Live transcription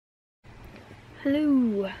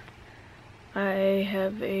Hello. I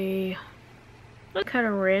have a kind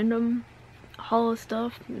of random haul of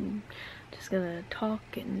stuff. I'm just gonna talk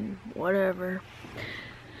and whatever.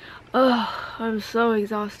 I'm so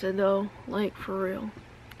exhausted though, like for real.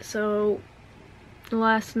 So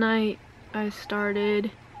last night I started.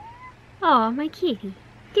 Oh, my kitty.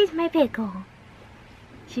 There's my pickle.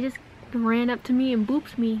 She just ran up to me and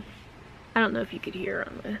boops me. I don't know if you could hear her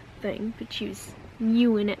on the thing, but she was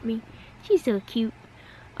mewing at me. She's so cute.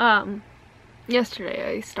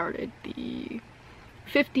 Yesterday I started the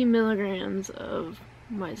 50 milligrams of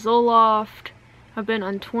my Zoloft. I've been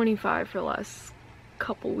on 25 for the last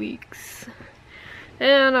couple weeks.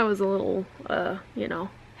 And I was a little,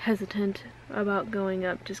 hesitant about going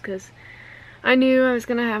up just because I knew I was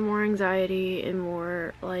gonna have more anxiety and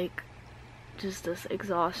more, like, just this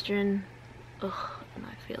exhaustion. Ugh, and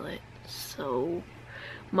I feel it so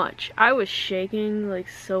much. I was shaking like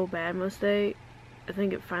so bad most day. I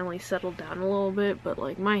think it finally settled down a little bit, but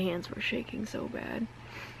like my hands were shaking so bad.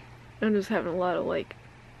 I'm just having a lot of like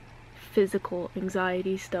physical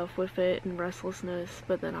anxiety stuff with it and restlessness,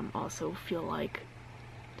 but then I'm also feel like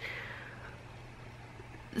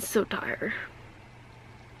so tired.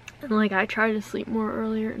 And like I tried to sleep more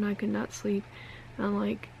earlier and I could not sleep. And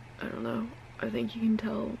like, I don't know, I think you can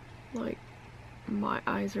tell like my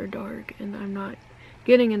eyes are dark and I'm not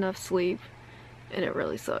getting enough sleep, and it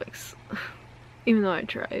really sucks. Even though I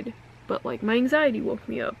tried, but like my anxiety woke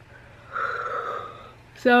me up.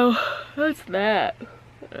 So that's that.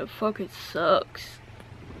 It fucking sucks.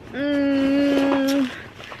 I'm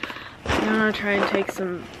gonna try and take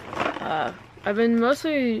some I've been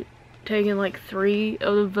mostly taking like 3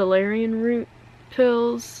 of the valerian root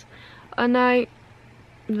pills a night.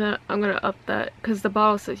 Then I'm gonna up that because the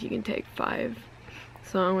bottle says you can take 5,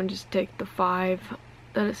 so I'm gonna just take the 5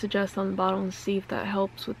 that it suggests on the bottle and see if that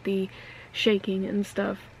helps with the shaking and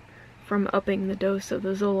stuff from upping the dose of the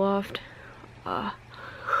Zoloft. And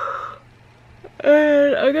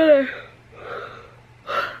I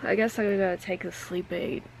guess I gotta take a sleep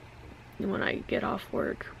aid when I get off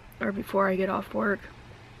work, or before I get off work,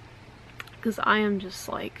 because I am just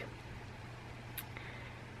like,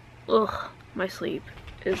 ugh, my sleep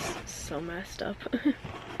is so messed up.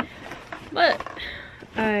 But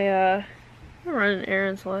I've been running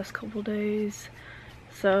errands the last couple days,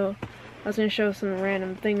 so I was gonna show some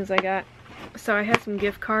random things I got. So I had some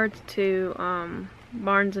gift cards to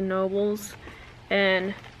Barnes and Nobles,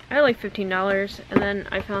 and I had like $15, and then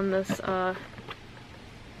I found this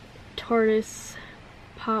TARDIS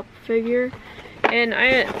pop figure, and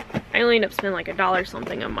I only ended up spending like $1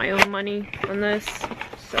 something on my own money on this,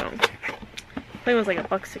 so I think it was like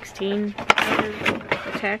 $1.16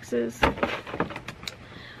 after taxes,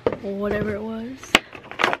 or whatever it was.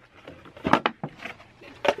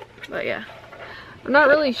 But yeah, I'm not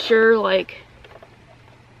really sure like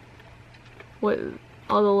what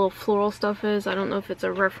all the little floral stuff is. I don't know if it's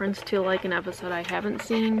a reference to like an episode I haven't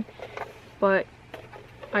seen, but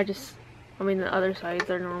I mean the other sides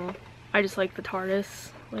are normal. I just like the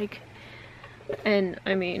TARDIS, like, and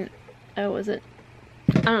I mean, I don't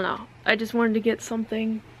know, I just wanted to get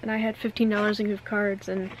something, and I had $15 in gift cards,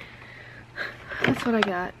 and that's what I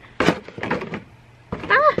got.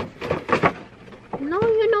 Ah! No,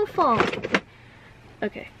 you're no fault.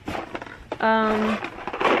 Okay.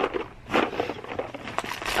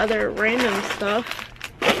 Other random stuff.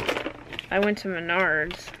 I went to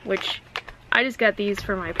Menards, which I just got these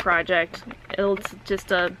for my project. It's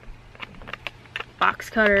just a box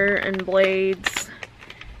cutter and blades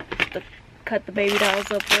to cut the baby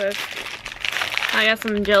dolls up with. I got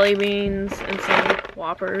some jelly beans and some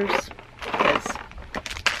Whoppers. Because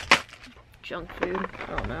junk food.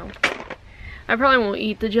 I don't know. I probably won't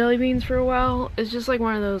eat the jelly beans for a while. It's just like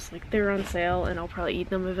one of those, like, they're on sale and I'll probably eat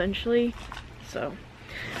them eventually. So,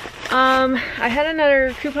 I had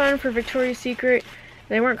another coupon for Victoria's Secret.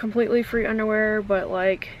 They weren't completely free underwear, but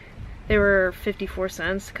like, they were 54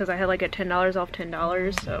 cents because I had like a $10 off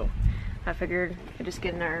 $10, so I figured I'd just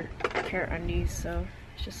get another pair of undies, so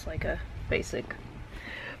it's just like a basic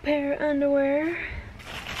pair of underwear.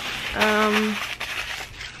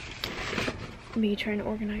 Me trying to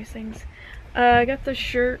organize things. I got this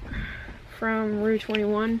shirt from Rue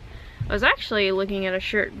 21. I was actually looking at a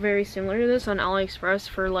shirt very similar to this on AliExpress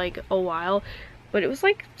for like a while, but it was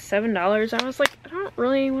like $7. I was like, I don't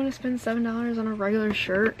really want to spend $7 on a regular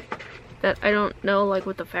shirt that I don't know like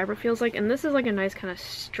what the fabric feels like. And this is like a nice kind of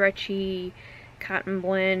stretchy cotton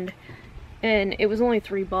blend, and it was only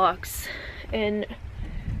 $3 and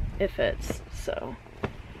it fits. So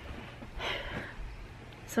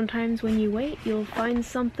sometimes when you wait, you'll find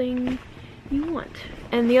something you want.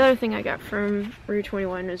 And the other thing I got from Rue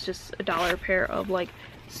 21 is just $1 a pair of like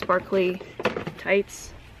sparkly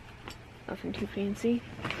tights. Nothing too fancy.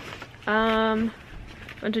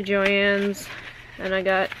 Went to Joann's and I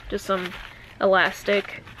got just some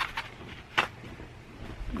elastic.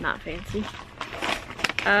 Not fancy.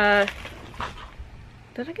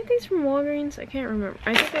 Did I get these from Walgreens? I can't remember.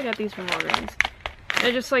 I think I got these from Walgreens.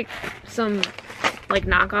 They're just like some like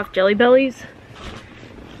knockoff Jelly Bellies.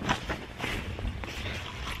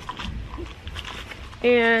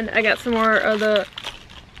 And I got some more of the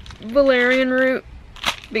valerian root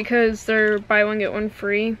because they're buy one get one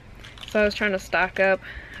free. So I was trying to stock up.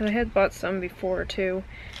 And I had bought some before too,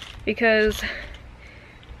 because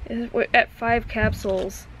at 5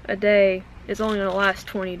 capsules a day, it's only gonna last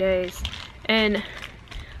 20 days. And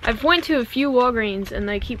I've went to a few Walgreens and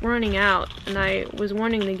they keep running out, and I was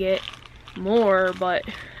wanting to get more, but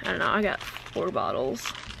I don't know, I got 4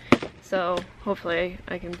 bottles. So hopefully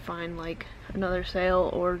I can find like another sale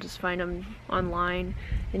or just find them online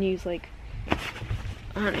and use like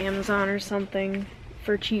on Amazon or something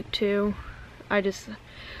for cheap too. I just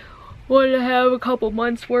wanted to have a couple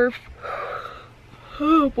months worth.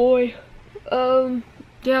 Oh boy.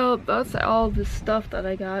 Yeah, that's all the stuff that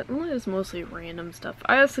I got. Well, it was mostly random stuff.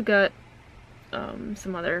 I also got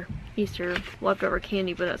some other Easter leftover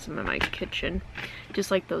candy, but that's in my kitchen.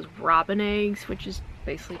 Just like those robin eggs, which is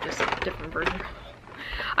basically just a different version.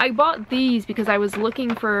 I bought these because I was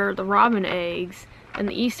looking for the robin eggs and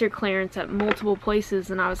the Easter clearance at multiple places,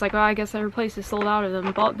 and I was like, oh, I guess every place is sold out of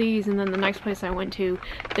them. Bought these, and then the next place I went to,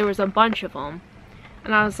 there was a bunch of them.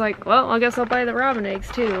 And I was like, well, I guess I'll buy the robin eggs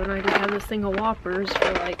too. And I just have this thing of Whoppers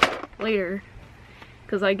for like later.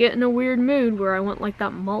 Because I get in a weird mood where I want like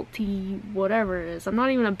that malty whatever it is. I'm not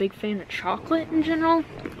even a big fan of chocolate in general.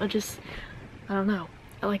 I don't know.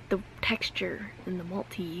 I like the texture and the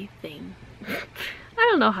malty thing. I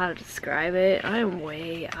don't know how to describe it. I am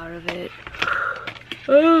way out of it.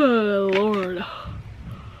 Oh, Lord.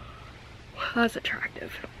 That's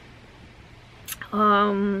attractive.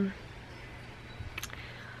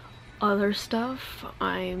 Other stuff,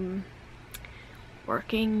 I'm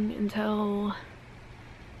working until,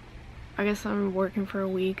 I guess I'm working for a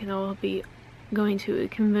week, and I'll be going to a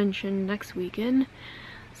convention next weekend,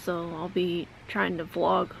 so I'll be trying to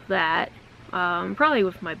vlog that, probably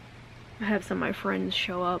with I have some of my friends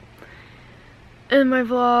show up in my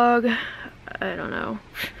vlog. I don't know.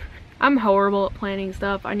 I'm horrible at planning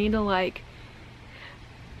stuff. I need to like,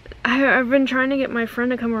 I've been trying to get my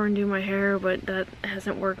friend to come over and do my hair, but that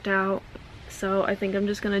hasn't worked out. So I think I'm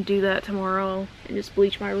just gonna do that tomorrow and just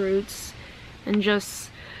bleach my roots and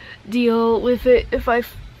just deal with it if I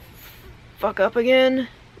fuck up again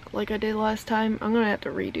like I did last time. I'm gonna have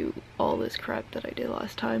to redo all this crap that I did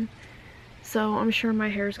last time. So I'm sure my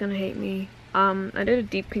hair's gonna hate me. I did a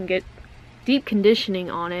deep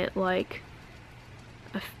conditioning on it like,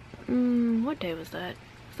 what day was that?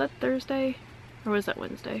 Was that Thursday? Or was that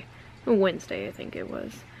Wednesday? Wednesday, I think it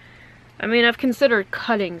was. I mean, I've considered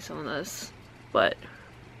cutting some of this, but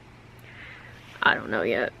I don't know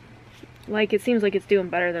yet. Like, it seems like it's doing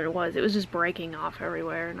better than it was. It was just breaking off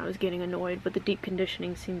everywhere, and I was getting annoyed, but the deep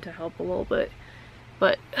conditioning seemed to help a little bit.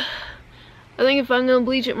 But I think if I'm gonna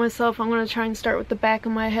bleach it myself, I'm gonna try and start with the back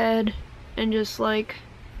of my head and just, like,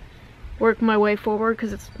 work my way forward,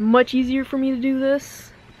 because it's much easier for me to do this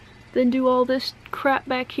than do all this crap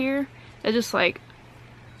back here. It's just like,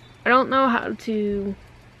 I don't know how to,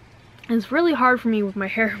 it's really hard for me with my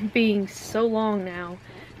hair being so long now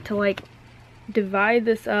to like divide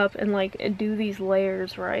this up and like do these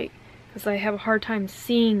layers right, because I have a hard time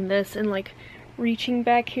seeing this and like reaching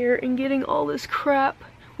back here and getting all this crap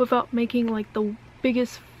without making like the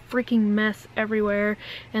biggest freaking mess everywhere,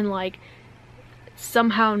 and like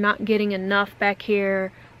somehow not getting enough back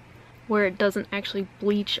here where it doesn't actually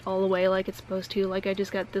bleach all the way like it's supposed to. Like, I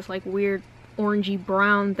just got this like weird orangey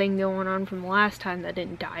brown thing going on from the last time that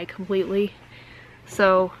didn't die completely.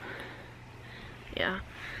 So yeah,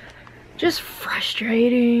 just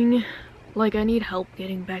frustrating. Like, I need help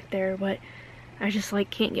getting back there, but I just like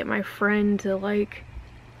can't get my friend to like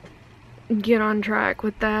get on track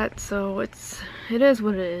with that. So it is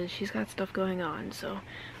what it is. She's got stuff going on, so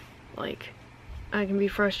like I can be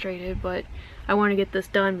frustrated, but I want to get this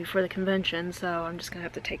done before the convention, so I'm just gonna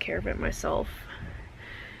have to take care of it myself.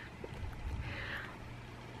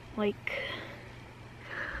 Like,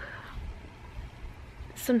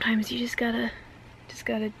 sometimes you just gotta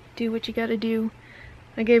do what you gotta do.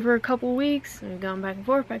 I gave her a couple weeks, and we've gone back and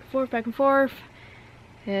forth, back and forth, back and forth,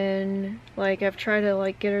 and like I've tried to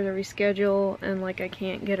like get her to reschedule, and like I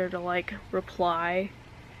can't get her to like reply.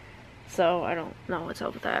 So I don't know what's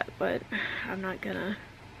up with that, but I'm not gonna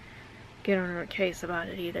get on her case about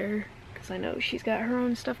it either, because I know she's got her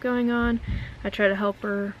own stuff going on. I try to help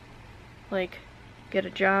her, like, get a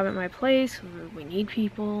job at my place. We need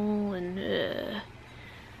people, and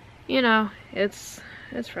you know, it's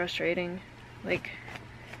frustrating, like,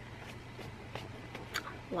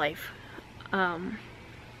 life.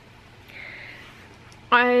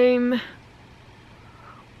 I'm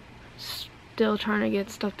still trying to get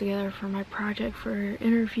stuff together for my project for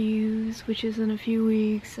interviews, which is in a few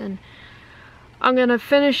weeks, and I'm gonna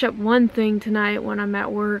finish up one thing tonight when I'm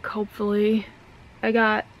at work, hopefully. I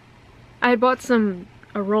bought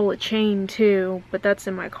a roll of chain too, but that's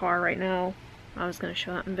in my car right now. I was gonna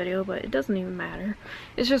show that in video, but it doesn't even matter.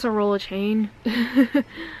 It's just a roll of chain.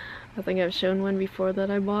 I think I've shown one before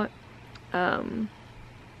that I bought. And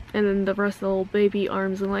then the rest of the little baby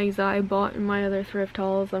arms and legs that I bought in my other thrift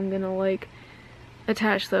hauls, I'm gonna like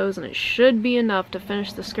attach those, and it should be enough to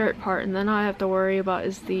finish the skirt part. And then all I have to worry about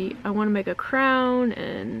is I want to make a crown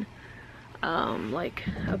and like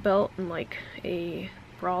a belt and like a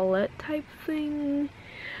bralette type thing.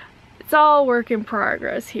 It's all work in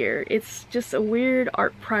progress here. It's just a weird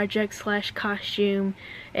art project slash costume,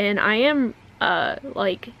 and I am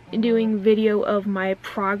like doing video of my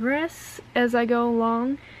progress as I go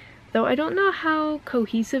along, though I don't know how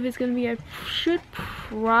cohesive it's gonna be. I should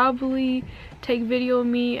probably take video of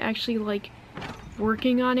me actually like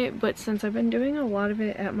working on it, but since I've been doing a lot of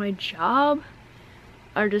it at my job,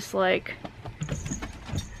 I just like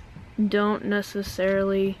don't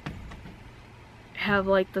necessarily have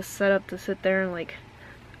like the setup to sit there and like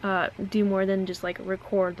do more than just like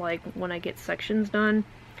record like when I get sections done.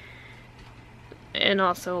 And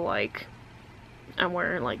also like I'm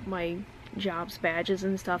wearing like my jobs badges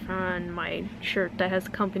and stuff on my shirt that has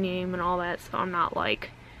the company name and all that, so I'm not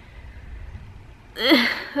like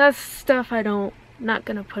that's stuff not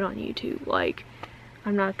gonna put on YouTube. Like,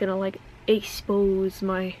 I'm not gonna like expose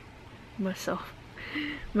myself,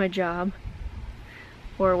 my job,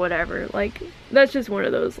 or whatever. Like, that's just one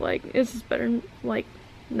of those, like, it's just better like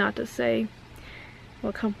not to say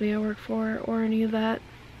what company I work for or any of that,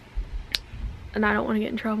 and I don't want to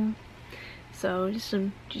get in trouble. So you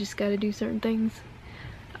just gotta do certain things.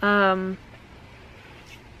 Trying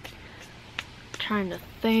to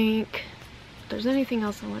think if there's anything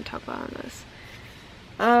else I want to talk about on this.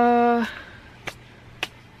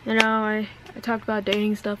 You know, I talked about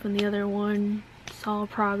dating stuff in the other one. It's all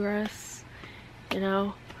progress. You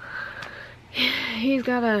know, he's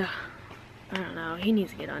gotta, I don't know, he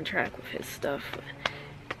needs to get on track with his stuff.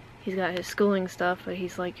 He's got his schooling stuff, but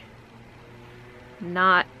he's like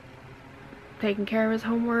not taking care of his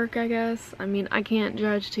homework, I guess. I mean, I can't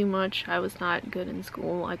judge too much. I was not good in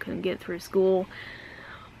school. I couldn't get through school.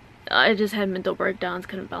 I just had mental breakdowns,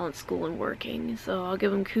 couldn't balance school and working. So I'll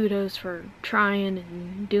give him kudos for trying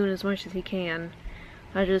and doing as much as he can.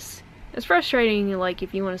 It's frustrating, like,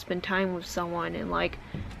 if you want to spend time with someone and, like,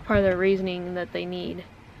 part of their reasoning that they need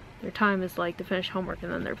their time is, like, to finish homework,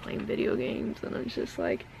 and then they're playing video games. And it's just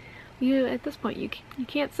like, at this point, you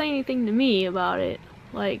can't say anything to me about it.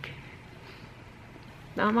 Like,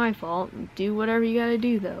 not my fault. Do whatever you gotta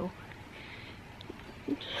do, though.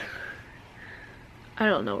 I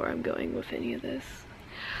don't know where I'm going with any of this.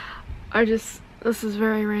 This is a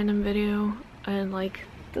very random video, and like,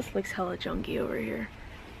 this looks hella junky over here.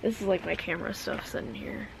 This is like my camera stuff sitting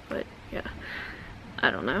here, but yeah, I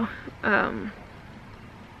don't know.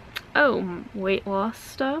 Oh, weight loss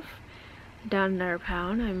stuff. Down another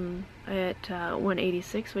pound. I'm at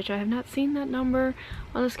 186, which I have not seen that number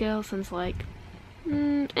on the scale since like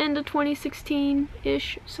end of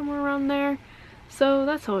 2016-ish, somewhere around there. So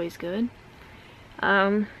that's always good.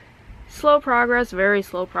 Slow progress, very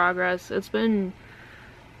slow progress. It's been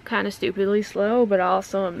kind of stupidly slow, but I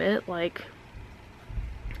also admit, like,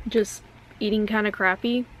 just eating kind of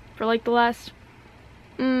crappy for like the last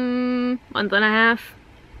month and a half,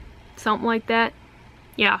 something like that.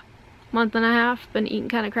 Yeah, month and a half, been eating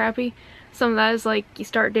kind of crappy. Some of that is like you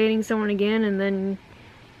start dating someone again, and then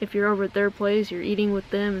if you're over at their place, you're eating with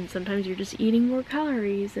them, and sometimes you're just eating more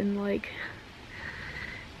calories, and like,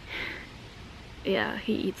 yeah,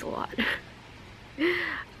 he eats a lot.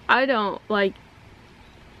 I don't, like,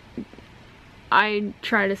 I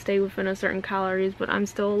try to stay within a certain calories, but I'm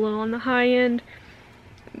still a little on the high end.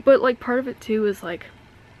 But like, part of it too is like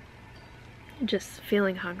just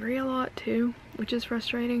feeling hungry a lot too, which is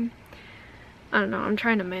frustrating. I don't know, I'm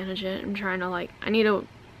trying to manage it. I'm trying to, like, I need to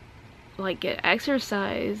like get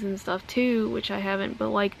exercise and stuff too, which I haven't, but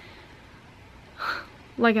like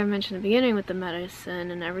I mentioned in the beginning with the medicine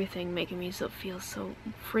and everything making me feel so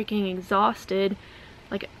freaking exhausted,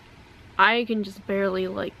 like, I can just barely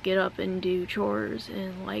like get up and do chores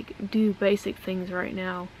and like do basic things right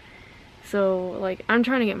now. So like I'm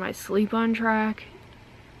trying to get my sleep on track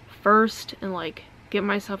first and like get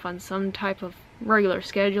myself on some type of regular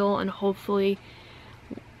schedule, and hopefully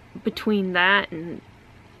between that and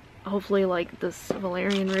hopefully like this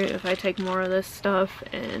valerian root, if I take more of this stuff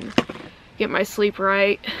and get my sleep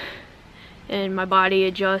right and my body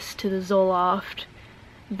adjusts to the Zoloft,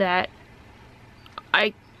 that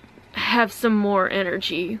I have some more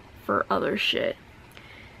energy for other shit.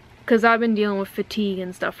 Because I've been dealing with fatigue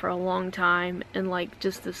and stuff for a long time, and like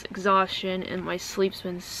just this exhaustion, and my sleep's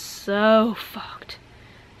been so fucked.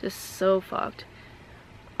 Just so fucked.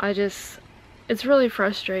 It's really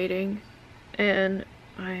frustrating, and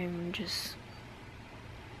I'm just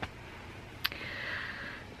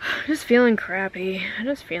feeling crappy. I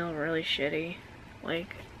just feel really shitty.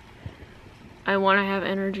 Like, I want to have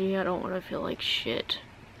energy, I don't want to feel like shit.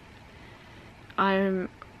 I'm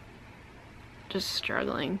just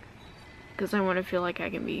struggling because I want to feel like I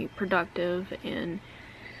can be productive and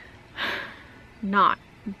not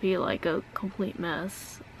be like a complete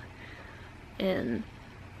mess, and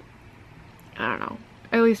I don't know,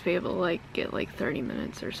 at least be able to like get like 30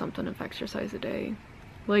 minutes or something of exercise a day.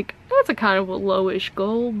 Like, that's a kind of a lowish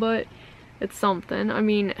goal, but it's something. I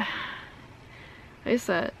mean, I used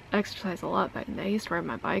to exercise a lot back in the day. I used to ride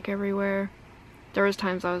my bike everywhere. There was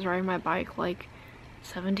times I was riding my bike like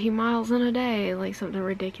 17 miles in a day, like something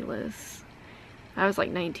ridiculous. I was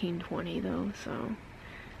like 19, 20 though, so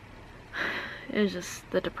it's just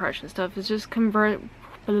the depression stuff is just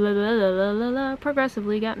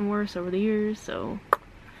progressively gotten worse over the years, so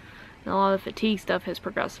and a lot of the fatigue stuff has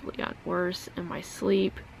progressively gotten worse, and my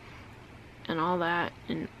sleep and all that,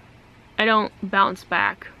 and I don't bounce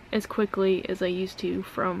back as quickly as I used to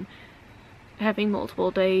from having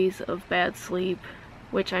multiple days of bad sleep,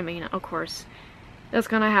 which, I mean, of course that's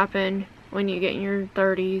gonna happen when you get in your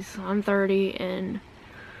 30s. I'm 30 and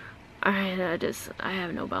I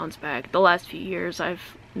have no bounce back. The last few years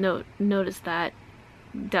I've noticed that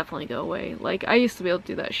definitely go away. Like, I used to be able to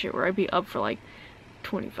do that shit where I'd be up for like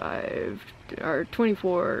 25 or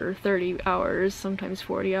 24 or 30 hours, sometimes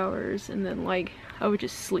 40 hours, and then like I would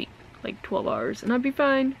just sleep like 12 hours and I'd be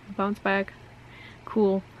fine, bounce back,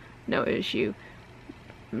 cool, no issue.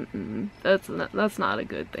 That's not a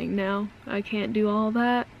good thing now. I can't do all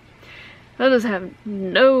that. I just have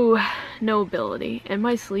no ability. And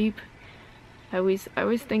my sleep, I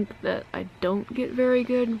always think that I don't get very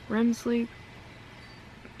good REM sleep,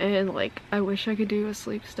 and like I wish I could do a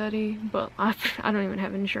sleep study, but I don't even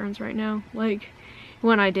have insurance right now. Like,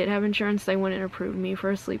 when I did have insurance, they wouldn't approve me for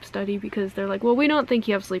a sleep study because they're like, well, we don't think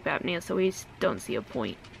you have sleep apnea, so we don't see a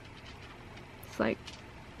point. It's like,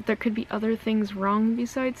 there could be other things wrong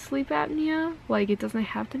besides sleep apnea. Like, it doesn't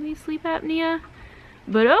have to be sleep apnea,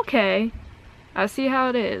 but okay, I see how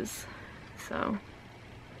it is. So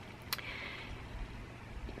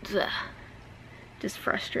just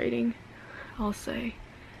frustrating, I'll say.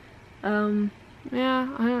 Yeah,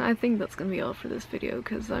 I think that's gonna be all for this video,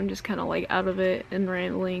 because I'm just kind of like out of it and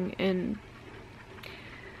rambling, and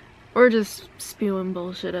we're just spewing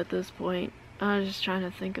bullshit at this point. I was just trying to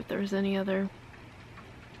think if there's any other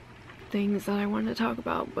things that I wanted to talk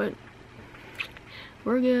about, but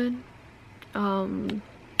we're good.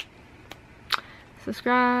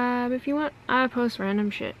 Subscribe if you want. I post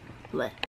random shit. Bleh.